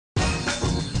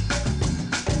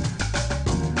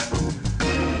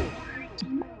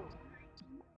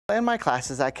In my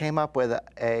classes, I came up with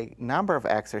a number of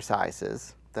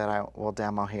exercises that I will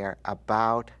demo here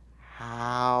about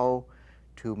how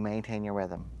to maintain your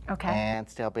rhythm. Okay. And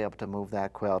still be able to move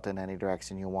that quilt in any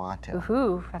direction you want to.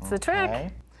 Woohoo, that's the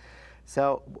trick.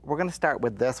 So we're going to start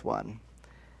with this one.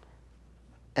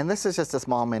 And this is just a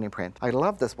small mini print. I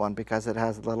love this one because it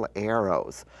has little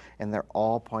arrows and they're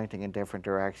all pointing in different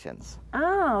directions.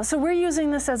 Oh, so we're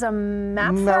using this as a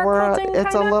map for quilting,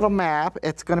 it's kinda? a little map.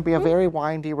 It's going to be a very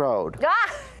windy road.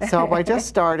 Ah! So by just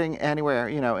starting anywhere,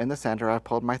 you know, in the center, I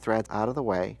pulled my threads out of the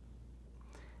way.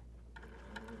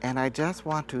 And I just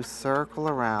want to circle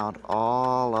around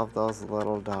all of those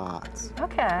little dots.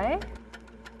 Okay.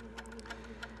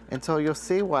 And so you'll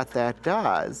see what that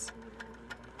does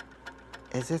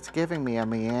is it's giving me a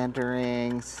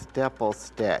meandering stipple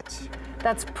stitch.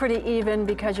 That's pretty even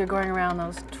because you're going around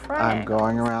those triangles. I'm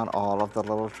going around all of the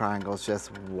little triangles,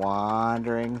 just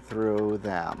wandering through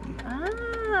them.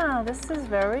 Ah, this is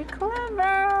very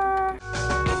clever.